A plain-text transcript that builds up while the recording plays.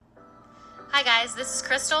Hi guys, this is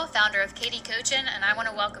Crystal, founder of Katie Coachin, and I want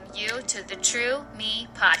to welcome you to the True Me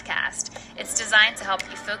podcast. It's designed to help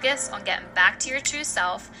you focus on getting back to your true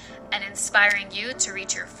self and inspiring you to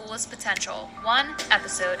reach your fullest potential, one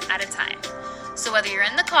episode at a time. So whether you're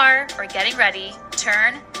in the car or getting ready,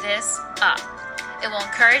 turn this up. It will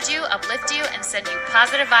encourage you, uplift you, and send you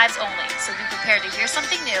positive vibes only, so be prepared to hear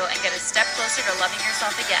something new and get a step closer to loving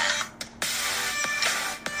yourself again.